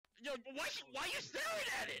Yo, why you staring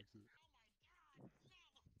at it?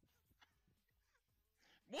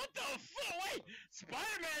 What the fuck? Wait!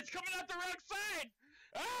 Spider-Man's coming out the wrong side!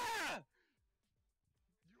 Ah!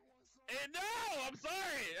 Hey, no! I'm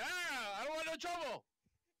sorry! Ah! I don't want no trouble!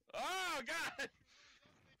 Oh, God!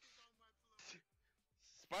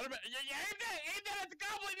 Spider-Man, you aim that at the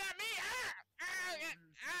goblin, not me!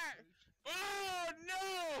 Oh,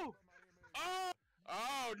 no!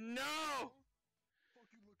 Oh, no!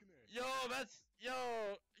 Yo,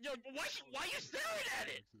 why you staring at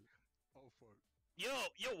it? Oh, fuck. Yo,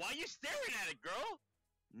 why you staring at it, girl?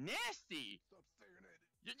 Nasty! Stop staring at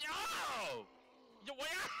it. Yo! Yo, wait!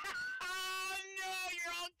 Oh, no,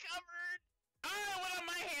 you're all covered! Oh, it went on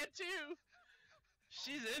my hand, too!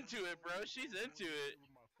 She's into it, bro. She's into it.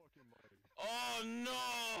 Oh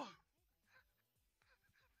no!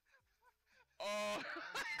 Oh!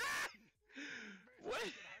 What?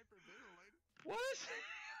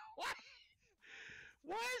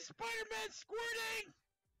 Why is Spider-Man squirting?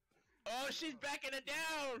 Oh, she's backing it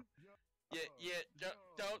down. Yeah.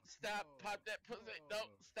 Don't stop. Pop that pussy. Don't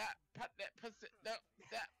stop. Pop that pussy. Don't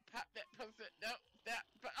stop. Pop that pussy. Don't stop.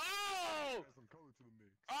 Oh!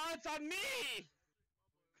 Oh, it's on me.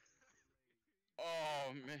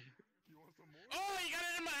 Oh man! You want some more? Oh, you got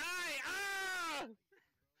it in my eye! Ah!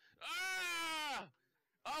 Ah!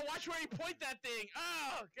 Oh, watch where you point that thing!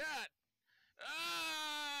 Oh God!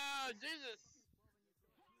 Ah! Jesus!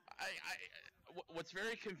 What's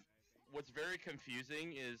very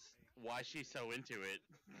confusing is why she's so into it.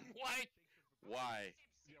 Why?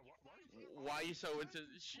 Yeah, Why are you so into?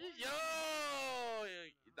 Yo!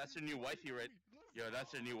 That's her new wifey, right? Yo,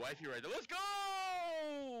 that's her new wifey, right there. Let's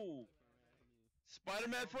go!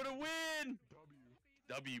 Spider-Man for the win!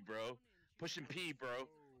 W, bro. Pushing P, bro.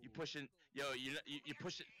 You pushing... Yo, you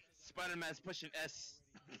pushing... Spider-Man's pushing S.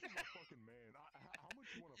 He's a fucking man. How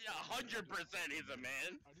much you want to... Yeah, 100% he's a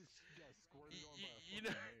man. I just got squirted on by a fucking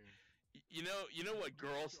man. You know what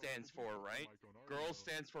girl stands for, right? Girl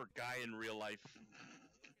stands for guy in real life.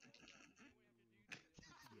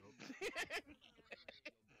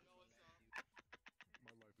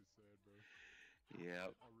 My life is sad, bro.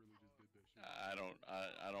 Yeah. I really just did that shit.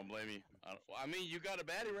 I don't blame you. I mean, you got a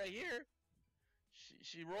baddie right here.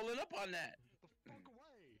 She rolling up on that. The fuck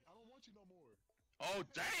away! I don't want you no more. Oh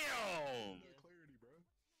damn! Clarity, bro.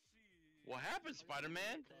 What happened,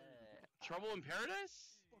 Spider-Man? Trouble in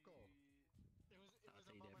paradise? Fuck off. It was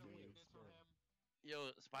a moment of weakness for him. Yo,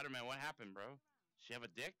 Spider-Man, what happened, bro? She have a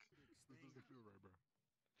dick? This doesn't feel right, bro.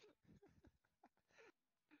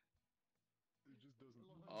 It just doesn't.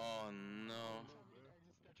 Oh no.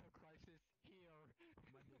 Existential crisis here.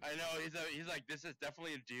 I know, he's like, this is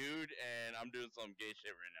definitely a dude, and I'm doing some gay shit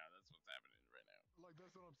right now. That's what's happening right now. Like,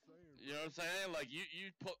 that's what I'm saying. You know what I'm saying? Like,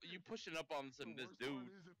 you pushing up on this dude.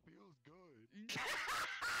 Is it feels good.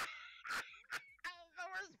 The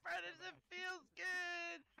worst part is it feels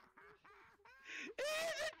good.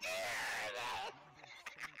 He's a dude.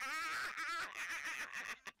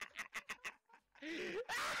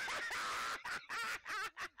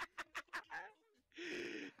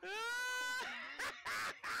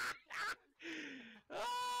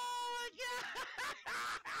 Oh my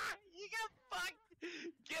god! You got fucked!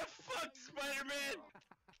 Get fucked, Spider-Man!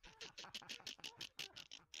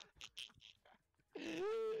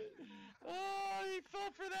 Oh, he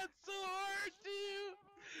fell for that so hard, dude!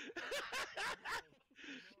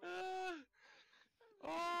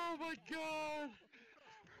 Oh my god!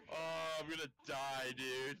 Oh, I'm gonna die,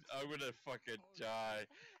 dude. I'm gonna fucking die.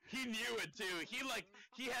 He knew it too.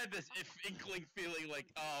 He had this inkling feeling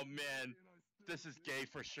like, oh man, this is gay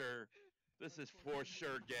for sure. This is for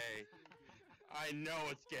sure gay. I know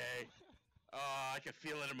it's gay. Oh, I can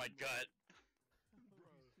feel it in my gut.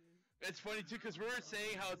 It's funny too, cause we were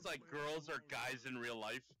saying how it's like girls are guys in real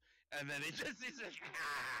life, and then he's like,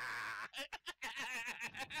 ah!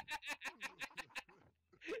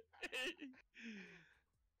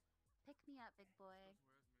 Pick me up, big boy.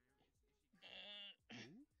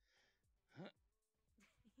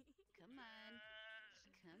 Come on.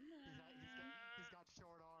 Come on. He's got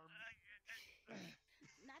short arms.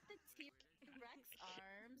 Not the T-Rex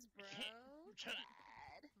arms, bro.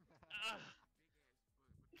 Dad.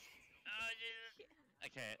 I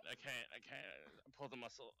can't. I pull the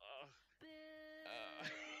muscle. Boo.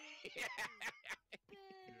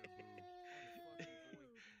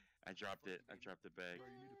 I dropped it. I dropped the bag. Bro,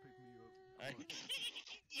 you need to pick me up.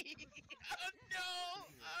 Oh no!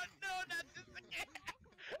 Oh no! Not this again!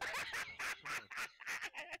 What's good, mama?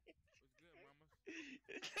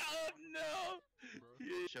 Oh no!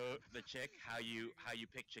 Bro. Show the chick how you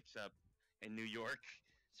pick chicks up in New York,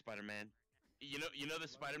 Spider-Man. you know the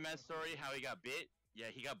Spider-Man story, how he got bit? Yeah,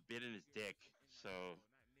 he got bit in his dick. So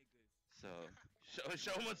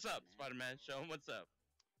show him what's up, Spider-Man. Show him what's up.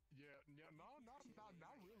 Yeah, not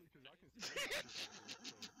really, because I can see it.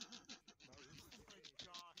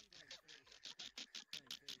 Not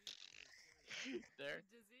really. There.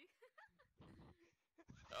 Dizzy.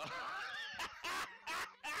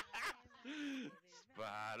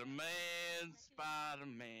 Spider-Man,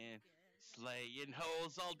 Spider-Man, slaying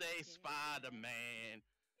holes all day, Spider-Man.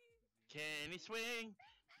 Can he swing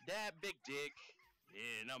that big dick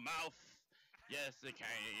in a mouth? Yes, he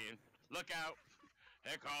can. Look out,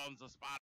 here comes a Spider.